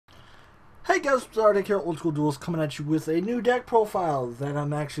Hey guys, it's RDiK here, Old School Duels, coming at you with a new deck profile that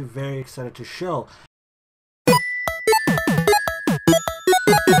I'm actually very excited to show.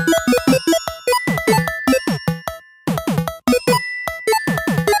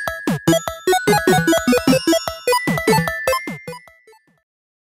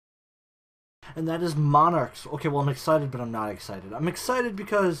 And that is Monarchs. Okay, well I'm excited, but I'm not excited. I'm excited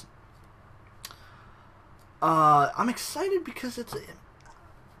because it's...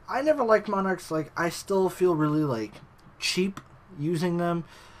 I never liked Monarchs. Like, I still feel really, like, cheap using them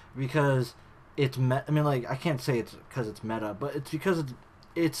because it's I mean, like, I can't say it's because it's meta, but it's because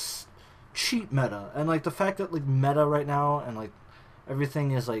it's cheap meta. And, like, the fact that, like, meta right now and, like,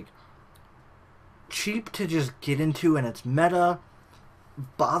 everything is, like, cheap to just get into and it's meta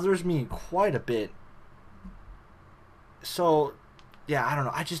bothers me quite a bit. So, yeah, I don't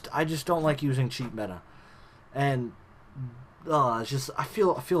know. I just don't like using cheap meta. And it's just I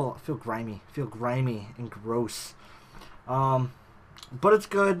feel grimy. I feel grimy and gross. But it's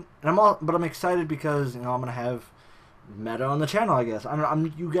good, and I'm excited because I'm gonna have meta on the channel. I guess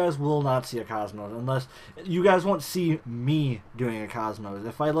you guys will not see a Cosmos unless you guys won't see me doing a Cosmos.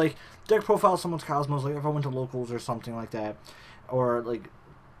 If I like deck profile someone's Cosmos, like if I went to locals or something like that, or like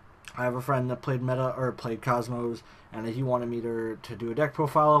I have a friend that played meta or played Cosmos, and he wanted me to do a deck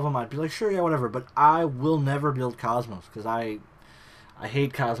profile of him, I'd be like, sure, yeah, whatever. But I will never build Cosmos because I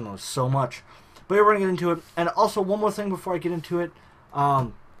hate Cosmos so much. But yeah, we're gonna get into it. And also, one more thing before I get into it,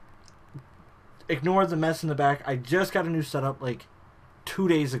 ignore the mess in the back. I just got a new setup like 2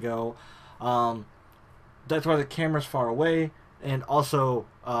 days ago. That's why the camera's far away, and also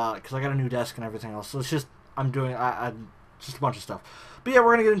because I got a new desk and everything else. So it's just I'm doing just a bunch of stuff. But yeah,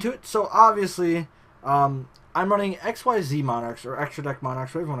 we're gonna get into it. So obviously, I'm running XYZ Monarchs or Extra Deck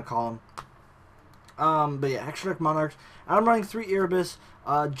Monarchs, whatever you want to call them. But yeah, Extra Deck Monarchs. And I'm running 3 Erebus,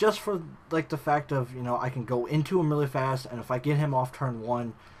 just for like the fact of I can go into him really fast, and if I get him off turn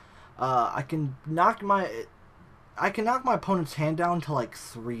 1, I can knock my opponent's hand down to like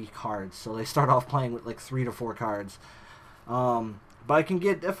 3 cards. So they start off playing with like 3 to 4 cards. But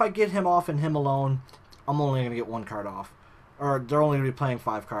if I get him off and him alone, I'm only gonna get 1 card off. Or they're only going to be playing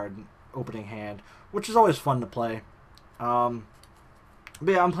 5-card opening hand, which is always fun to play. But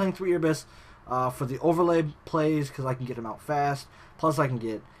yeah, I'm playing 3 Erebus for the overlay plays because I can get him out fast. Plus, I can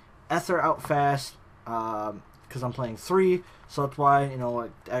get Ether out fast because I'm playing 3. So that's why,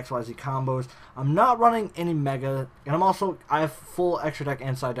 like XYZ combos. I'm not running any Mega, and I have full Extra Deck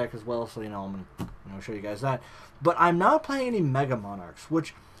and Side Deck as well. So I'm going to show you guys that. But I'm not playing any Mega Monarchs,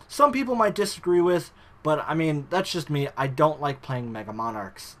 which some people might disagree with. But, I mean, that's just me. I don't like playing Mega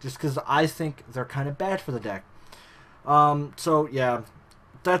Monarchs, just because I think they're kind of bad for the deck. So, yeah,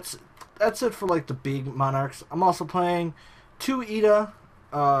 that's it for, like, the big Monarchs. I'm also playing 2 Ida,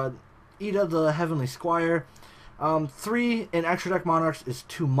 Ida the Heavenly Squire. 3 in Extra Deck Monarchs is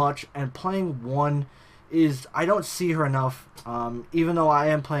too much, and playing 1 is, I don't see her enough. Even though I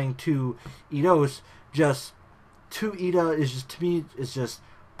am playing 2 Idos, just 2 Ida is just, to me, is just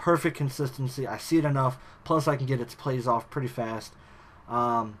perfect consistency. I see it enough. Plus, I can get its plays off pretty fast.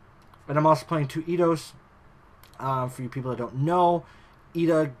 And I'm also playing 2 Idos. For you people that don't know,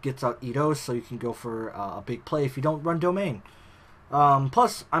 Ida gets out Idos, so you can go for a big play if you don't run Domain.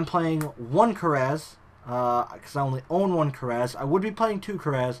 Plus, I'm playing 1 Karaz, because I only own 1 Karaz. I would be playing 2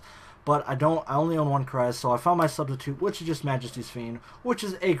 Karaz, but I don't. I only own 1 Karaz, so I found my substitute, which is just Majesty's Fiend, which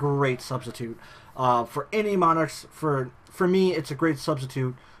is a great substitute for any Monarchs. For me, it's a great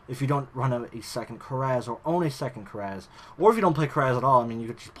substitute if you don't run a 2nd Karaz or own a 2nd Karaz. Or if you don't play Karaz at all, I mean, you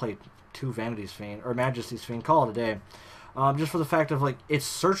could just play 2 Vanity's Fiend or Majesty's Fiend, call it a day. Just for the fact of, like, it's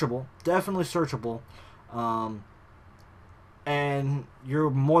searchable. Definitely searchable. And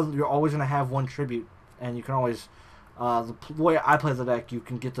you're always going to have 1 tribute. And you can always, the way I play the deck, you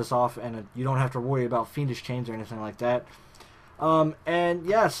can get this off and you don't have to worry about Fiendish Chains or anything like that. And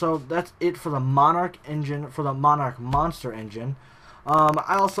yeah, so that's it for the Monarch engine, for the Monarch Monster engine.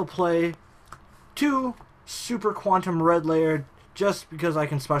 I also play 2 Super Quantum Red Layer just because I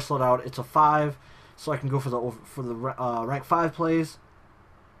can special it out. It's a 5, so I can go for the rank 5 plays.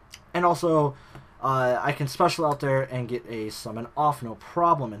 And also, I can special out there and get a summon off, no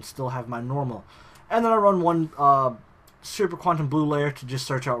problem, and still have my normal. And then I run 1 Super Quantum Blue Layer to just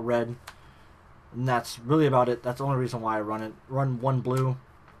search out red. And that's really about it. That's the only reason why I run it. Run 1 blue.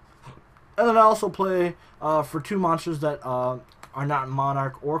 And then I also play for 2 monsters that are not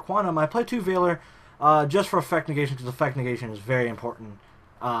Monarch or Quantum. I play 2 Veiler just for effect negation, because effect negation is very important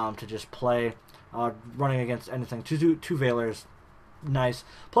to just play. Running against anything. 2 Veilers, nice.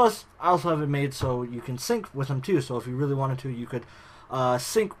 Plus, I also have it made so you can sync with them too. So if you really wanted to, you could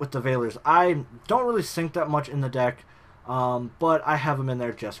sync with the Veilers. I don't really sync that much in the deck, but I have them in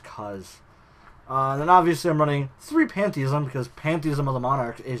there just cause. And then obviously I'm running 3 Pantheism because Pantheism of the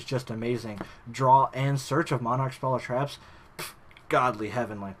Monarch is just amazing. Draw and search of Monarch spell or traps. Pff, godly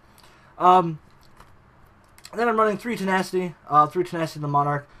heavenly. Then I'm running 3 Tenacity. 3 Tenacity of the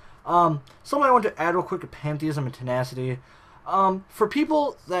Monarch. Something I want to add real quick to Pantheism and Tenacity. For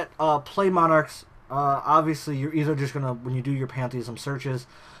people that play Monarchs, obviously you're either just going to, when you do your Pantheism searches,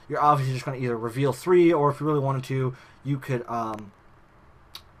 you're obviously just going to either reveal 3, or if you really wanted to, you could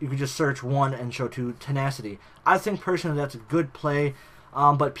just search 1 and show 2 Tenacity. I think personally that's a good play,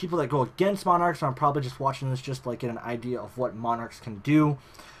 but people that go against Monarchs are probably just watching this just to like get an idea of what Monarchs can do.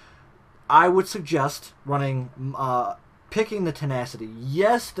 I would suggest running, picking the Tenacity.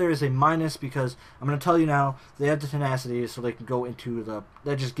 Yes, there is a minus because I'm going to tell you now, they have the Tenacity so they can go into the,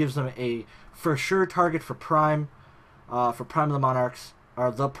 that just gives them a for sure target for Prime of the Monarchs,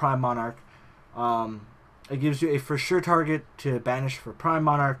 or the Prime Monarch. It gives you a for sure target to banish for Prime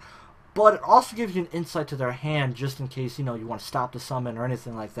Monarch, but it also gives you an insight to their hand just in case, you know, you want to stop the summon or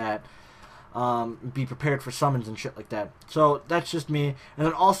anything like that. Be prepared for summons and shit like that. So that's just me. And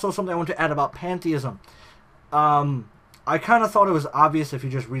then also something I want to add about Pantheism. I kind of thought it was obvious if you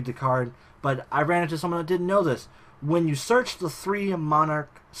just read the card, but I ran into someone that didn't know this. When you search the 3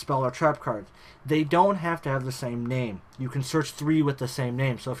 Monarch spell or trap cards, they don't have to have the same name. You can search 3 with the same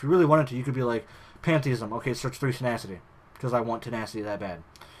name. So if you really wanted to, you could be like, Pantheism, okay, search 3 Tenacity, because I want Tenacity that bad.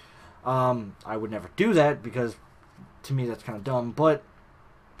 I would never do that, because to me that's kind of dumb, but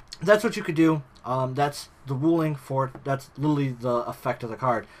that's what you could do. That's the ruling for it. That's literally the effect of the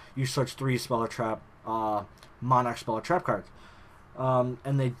card. You search 3 spell or trap, Monarch spell or trap cards.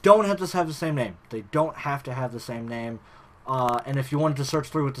 And they don't have to have the same name. They don't have to have the same name. And if you wanted to search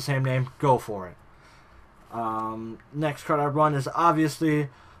 3 with the same name, go for it. Next card I run is obviously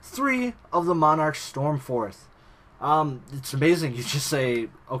 3 of the Monarch Stormforth. It's amazing. You just say,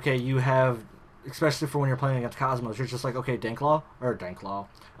 okay, you have, especially for when you're playing against Cosmos, you're just like, okay, Dark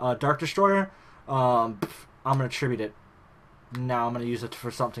Destroyer, I'm going to tribute it. Now I'm going to use it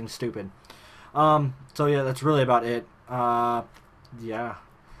for something stupid. So yeah, that's really about it. Yeah.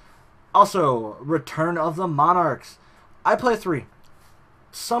 Also, Return of the Monarchs. I play 3.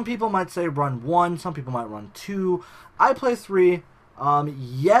 Some people might say run 1, some people might run 2. I play 3.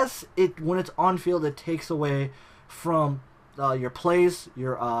 Yes, when it's on field, it takes away from your plays,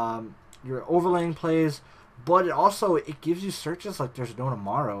 your overlaying plays, but it gives you searches like there's no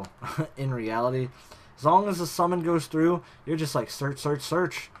tomorrow. In reality, as long as the summon goes through, you're just like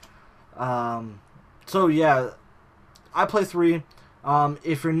search. So yeah, I play 3.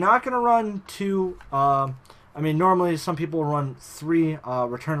 If you're not gonna run 2, I mean normally some people run 3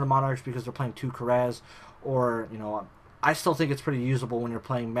 Return of the Monarchs because they're playing 2 Karaz, or you know. I still think it's pretty usable when you're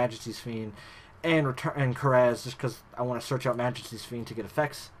playing Majesty's Fiend and Karaz, just because I want to search out Majesty's Fiend to get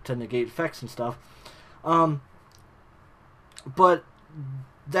effects, to negate effects and stuff. But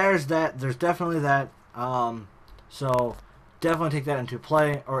there's that. There's definitely that. So definitely take that into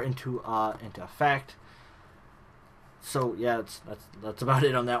play, or into effect. So yeah, that's about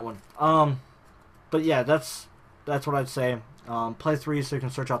it on that one. But yeah, that's what I'd say. Play 3 so you can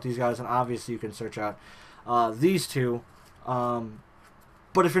search out these guys, and obviously you can search out these 2.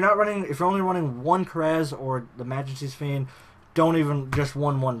 But if you're only running 1 Karaz or the Majesty's Fiend, don't even, just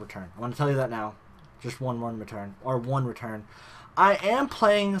 1/1 return. I want to tell you that now. Just 1/1 return, or 1 return. I am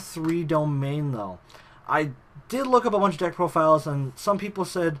playing 3 Domain though. I did look up a bunch of deck profiles, and some people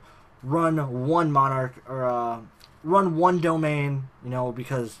said run 1 Monarch, or run 1 Domain, you know,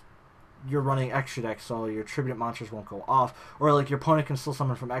 because you're running extra deck, so your tribute monsters won't go off, or like your opponent can still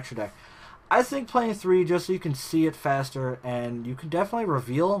summon from extra deck. I think playing 3 just so you can see it faster, and you can definitely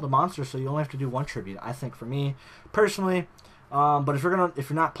reveal the monster, so you only have to do 1 tribute. I think for me personally, but if you're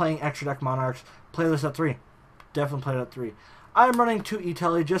not playing extra deck Monarchs, play this at 3. Definitely play it at 3. I'm running 2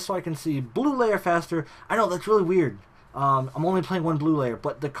 E-Telly just so I can see blue layer faster. I know that's really weird. I'm only playing 1 blue layer,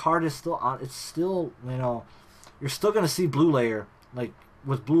 but the card is still on. It's still, you know, you're still gonna see blue layer. Like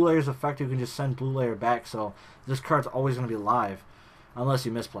with blue layer's effect, you can just send blue layer back. So this card's always gonna be live. Unless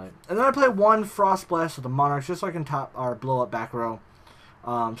you misplay it. And then I play 1 Frost Blast with the Monarchs just so I can top or blow up back row.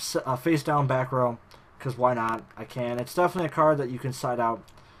 Face down back row. Because why not? I can. It's definitely a card that you can side out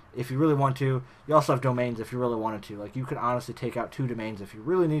if you really want to. You also have domains if you really wanted to. Like you could honestly take out 2 domains if you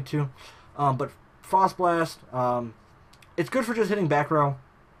really need to. But Frost Blast, it's good for just hitting back row.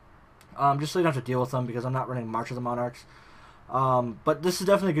 Just so you don't have to deal with them because I'm not running March of the Monarchs. But this is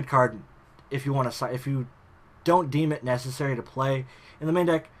definitely a good card if you want to. If you don't deem it necessary to play in the main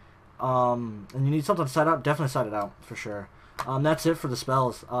deck, and you need something to side out, definitely side it out for sure. That's it for the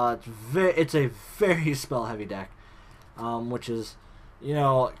spells. It's a very spell heavy deck, which is, you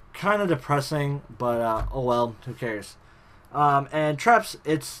know, kind of depressing, but oh well, who cares? And traps,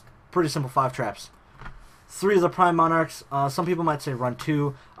 it's pretty simple. 5 traps. 3 of the Prime Monarchs. Some people might say run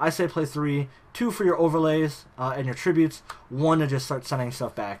 2. I say play 3. 2 for your overlays and your tributes. 1 to just start sending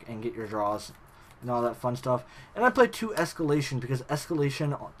stuff back and get your draws and all that fun stuff. And I play 2 Escalation because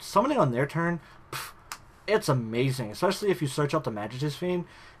Escalation, summoning on their turn, it's amazing. Especially if you search out the Magus Fiend.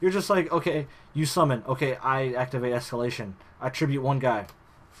 You're just like, okay, you summon. Okay, I activate Escalation. I tribute 1 guy.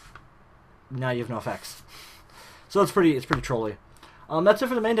 Now you have no effects. So it's pretty trolly. That's it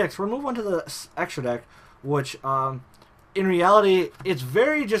for the main deck. So we're going to move on to the extra deck, which in reality, it's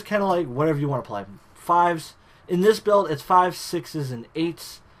very just kind of like whatever you want to play. 5s. In this build, it's 5s, 6s, and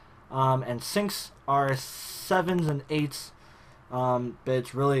 8s. And sinks are 7s and 8s. But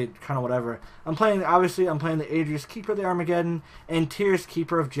it's really kind of whatever. Obviously, I'm playing the Adrius, Keeper of the Armageddon, and Tyr's,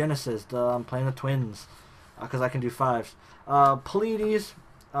 Keeper of Genesis. I'm playing the twins, because I can do 5s. Pleiades,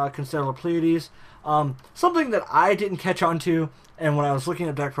 Constellar Pleiades. Something that I didn't catch on to, and when I was looking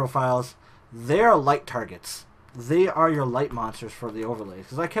at deck profiles, they are light targets. They are your light monsters for the overlays.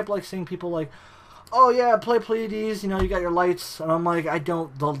 Because I kept like seeing people like, oh yeah, play Pleiades, you know, you got your lights, and I'm like, I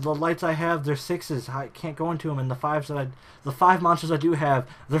don't, the lights I have, they're 6s, I can't go into them, and the 5 monsters I do have,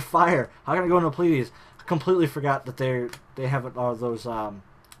 they're fire. How can I go into Pleiades? I completely forgot that they have those,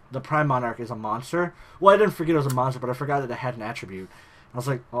 the Prime Monarch is a monster. Well, I didn't forget it was a monster, but I forgot that it had an attribute. I was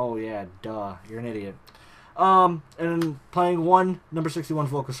like, oh yeah, duh, you're an idiot. And playing 1, number 61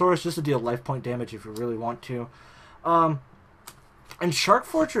 Volcasaurus, just to deal life point damage if you really want to. And Shark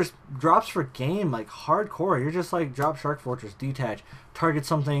Fortress drops for game, like, hardcore. You're just like, drop Shark Fortress, detach, target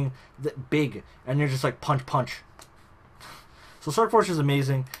something big, and you're just like, punch, punch. So Shark Fortress is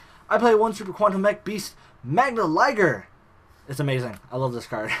amazing. I play 1 Super Quantum Mech Beast, Magna Liger. It's amazing. I love this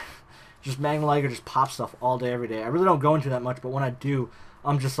card. Just Magna Liger just pops stuff all day, every day. I really don't go into that much, but when I do,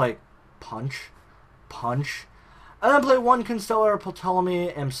 I'm just like, punch, punch. And then play 1 Constellar Ptolemy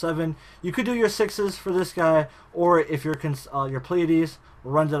M7. You could do your 6s for this guy, or if your Pleiades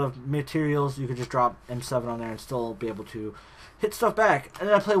runs out of materials, you could just drop M7 on there and still be able to hit stuff back. And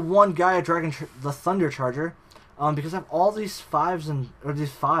then I play 1 Gaia Dragon, the Thunder Charger, because I have all these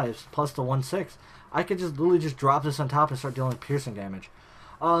 5s plus the 1/6. I could just literally just drop this on top and start dealing piercing damage.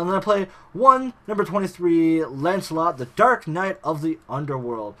 And then I play 1, number 23, Lancelot, the Dark Knight of the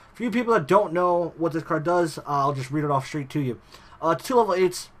Underworld. For you people that don't know what this card does, I'll just read it off straight to you. 2 level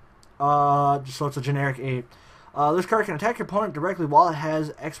 8s, so it's a generic 8. This card can attack your opponent directly while it has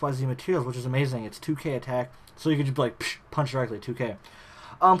XYZ materials, which is amazing. It's 2k attack, so you can just be like, psh, punch directly, 2k.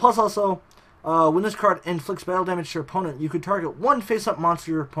 Plus also, when this card inflicts battle damage to your opponent, you could target 1 face-up monster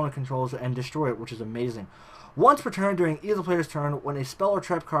your opponent controls and destroy it, which is amazing. Once per turn during either player's turn, when a spell or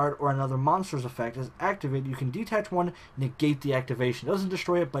trap card or another monster's effect is activated, you can detach 1, negate the activation. It doesn't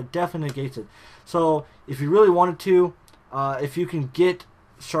destroy it, but definitely negates it. So, if you really wanted to, if you can get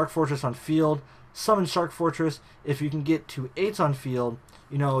Shark Fortress on field, summon Shark Fortress. If you can get to 8s on field,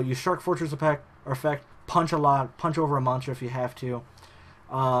 you know, use Shark Fortress effect, punch a lot, punch over a monster if you have to,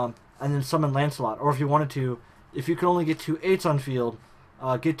 and then summon Lancelot. Or if you wanted to, if you can only get 2 8s on field,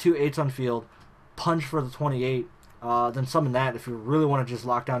 get 2 8s on field, punch for the 28, then summon that if you really want to just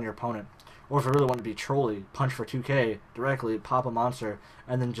lock down your opponent. Or if you really want to be trolly, punch for 2k directly, pop a monster,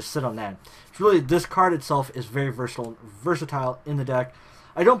 and then just sit on that. It's really, this card itself is very versatile in the deck.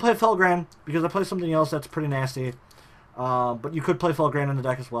 I don't play Felgrand because I play something else that's pretty nasty. But you could play Felgrand in the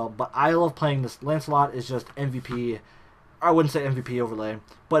deck as well. But I love playing this. Lancelot is just MVP. I wouldn't say MVP overlay,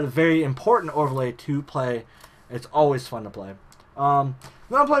 but a very important overlay to play. It's always fun to play.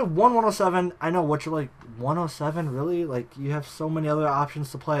 Then I'll play 107. I know what you're like, 107? Really? Like, you have so many other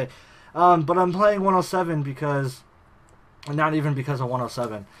options to play. But I'm playing 107 because, not even because of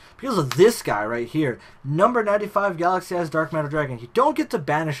 107, because of this guy right here. Number 95 Galaxy has Dark Matter Dragon. You don't get the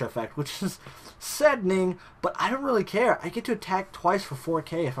Banish effect, which is saddening, but I don't really care. I get to attack twice for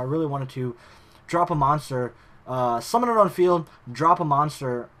 4k if I really wanted to drop a monster, summon it on field, drop a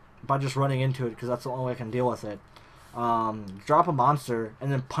monster by just running into it, because that's the only way I can deal with it. Drop a monster and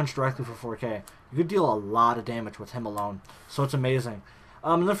then punch directly for 4k. You could deal a lot of damage with him alone, so it's amazing.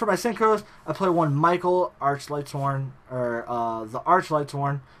 And then for my synchros, I play 1 Michael Arch Lightsworn, or the Arch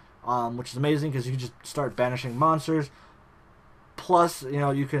Lightsworn, which is amazing because you can just start banishing monsters. Plus, you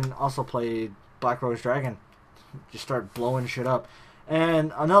know, you can also play Black Rose Dragon, just start blowing shit up.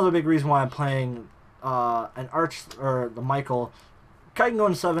 And another big reason why I'm playing an Arch, or the Michael, I can go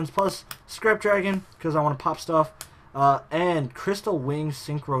in 7s, plus Scrap Dragon because I want to pop stuff. And Crystal Wing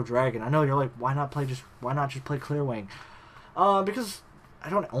Synchro Dragon. I know you're like, why not just play Clear Wing? because I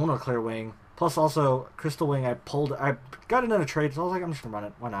don't own a clear wing. Plus, also, Crystal Wing, I got it in a trade, so I was like, I'm just going to run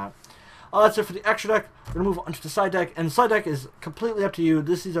it. Why not? That's it for the extra deck. We're going to move on to the side deck, and the side deck is completely up to you.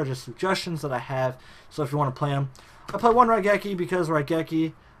 These are just suggestions that I have, so if you want to play them. I play one RDiK because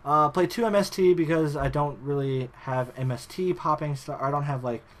RDiK. Play 2 MST because I don't really have MST popping stuff. I don't have,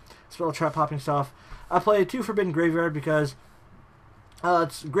 like, Spell Trap popping stuff. I play 2 Forbidden Graveyard because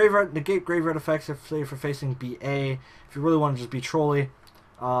it's Graveyard, negate Graveyard effects if, say, if you're facing BA. If you really want to just be trolly.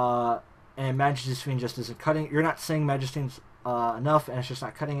 And Majesty's Fiend just isn't cutting. You're not saying Majesty's enough, and it's just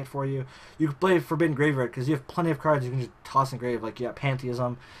not cutting it for you. You can play Forbidden Graveyard because you have plenty of cards you can just toss in grave. Like you got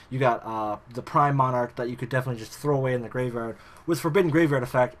Pantheism, you got the Prime Monarch that you could definitely just throw away in the graveyard with Forbidden Graveyard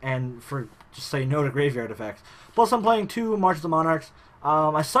effect, and for just say no to graveyard effects. Plus, I'm playing 2 March of the Monarchs.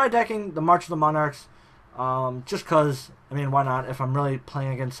 I'm side decking the March of the Monarchs just because. I mean, why not? If I'm really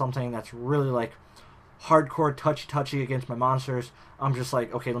playing against something that's really like hardcore touchy against my monsters, I'm just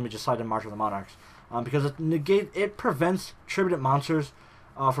like, okay, let me just side in March of the Monarchs. Because it prevents tributed monsters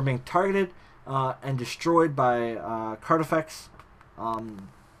from being targeted and destroyed by card effects.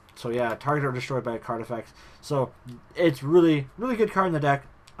 So yeah, targeted or destroyed by card effects. So it's really good card in the deck.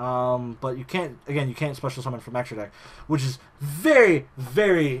 But you can't special summon from extra deck, which is very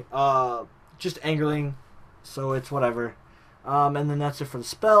just angling. So it's whatever. And then that's it for the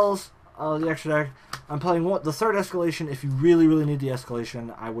spells. The extra deck. I'm playing the third escalation. If you really need the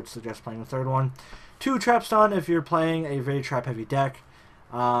escalation, I would suggest playing the third one. 2 Trap Stun if you're playing a very trap heavy deck.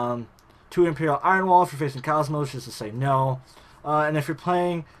 2 Imperial Iron Wall if you're facing Cosmos, just to say no. And if you're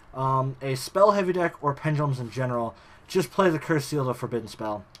playing a spell heavy deck or pendulums in general, just play the Curse Seal of Forbidden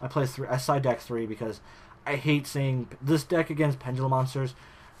Spell. I side deck 3 because I hate seeing this deck against pendulum monsters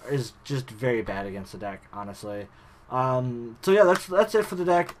is just very bad against the deck, honestly. So yeah, that's it for the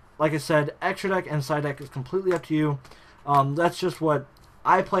deck. Like I said, extra deck and side deck is completely up to you. That's just what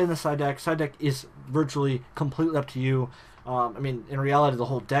I play in the side deck. Side deck is virtually completely up to you. I mean, in reality, the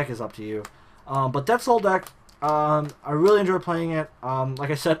whole deck is up to you. But that's the whole deck. I really enjoy playing it. Like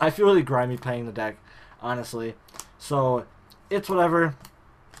I said, I feel really grimy playing the deck, honestly. So, it's whatever.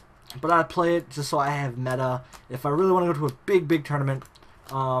 But I play it just so I have meta. If I really want to go to a big tournament,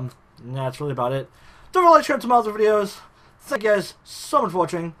 that's really about it. Don't forget to like, share some other videos. Thank you guys so much for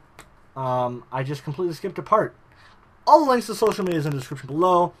watching. I just completely skipped a part. All the links to social media is in the description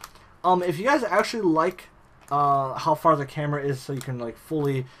below. If you guys actually like how far the camera is, so you can like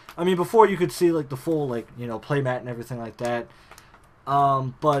fully, I mean, before you could see like the full like, you know, playmat and everything like that.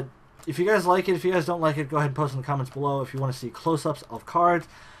 But if you guys like it, if you guys don't like it, go ahead and post in the comments below. If you want to see close-ups of cards,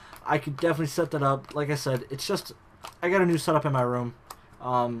 I could definitely set that up. Like I said, it's just I got a new setup in my room,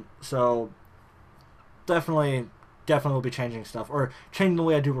 so definitely will be changing stuff or changing the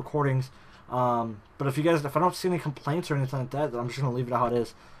way I do recordings. But if I don't see any complaints or anything like that, then I'm just gonna leave it how it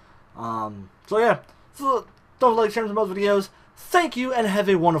is. So yeah, so don't like sharing some other videos. Thank you and have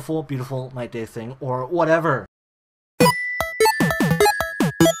a wonderful, beautiful night, day thing, or whatever.